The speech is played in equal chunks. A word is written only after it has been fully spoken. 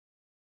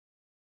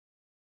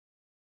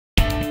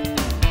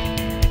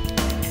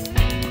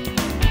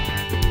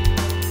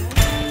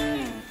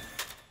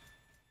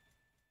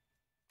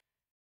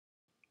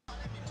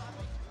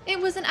It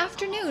was an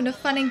afternoon of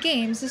fun and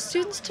games as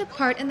students took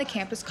part in the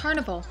Campus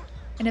Carnival,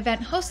 an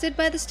event hosted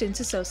by the Students'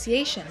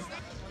 Association.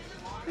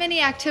 Many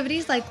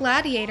activities like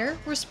Gladiator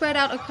were spread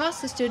out across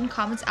the Student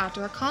Commons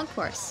Outdoor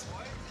Concourse.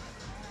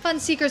 Fun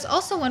seekers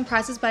also won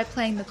prizes by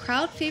playing the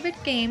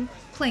crowd-favorite game,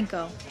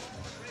 Plinko.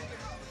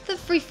 The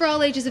Free for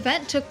All Ages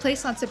event took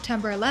place on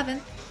September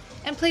 11th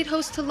and played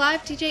host to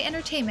live DJ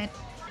entertainment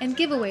and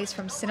giveaways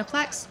from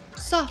Cineplex,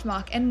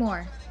 Softmock, and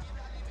more.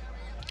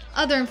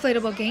 Other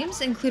inflatable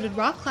games included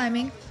rock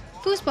climbing,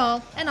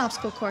 foosball, and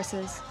obstacle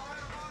courses.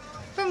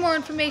 For more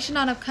information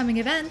on upcoming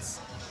events,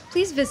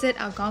 please visit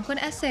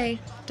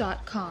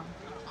algonquinsa.com.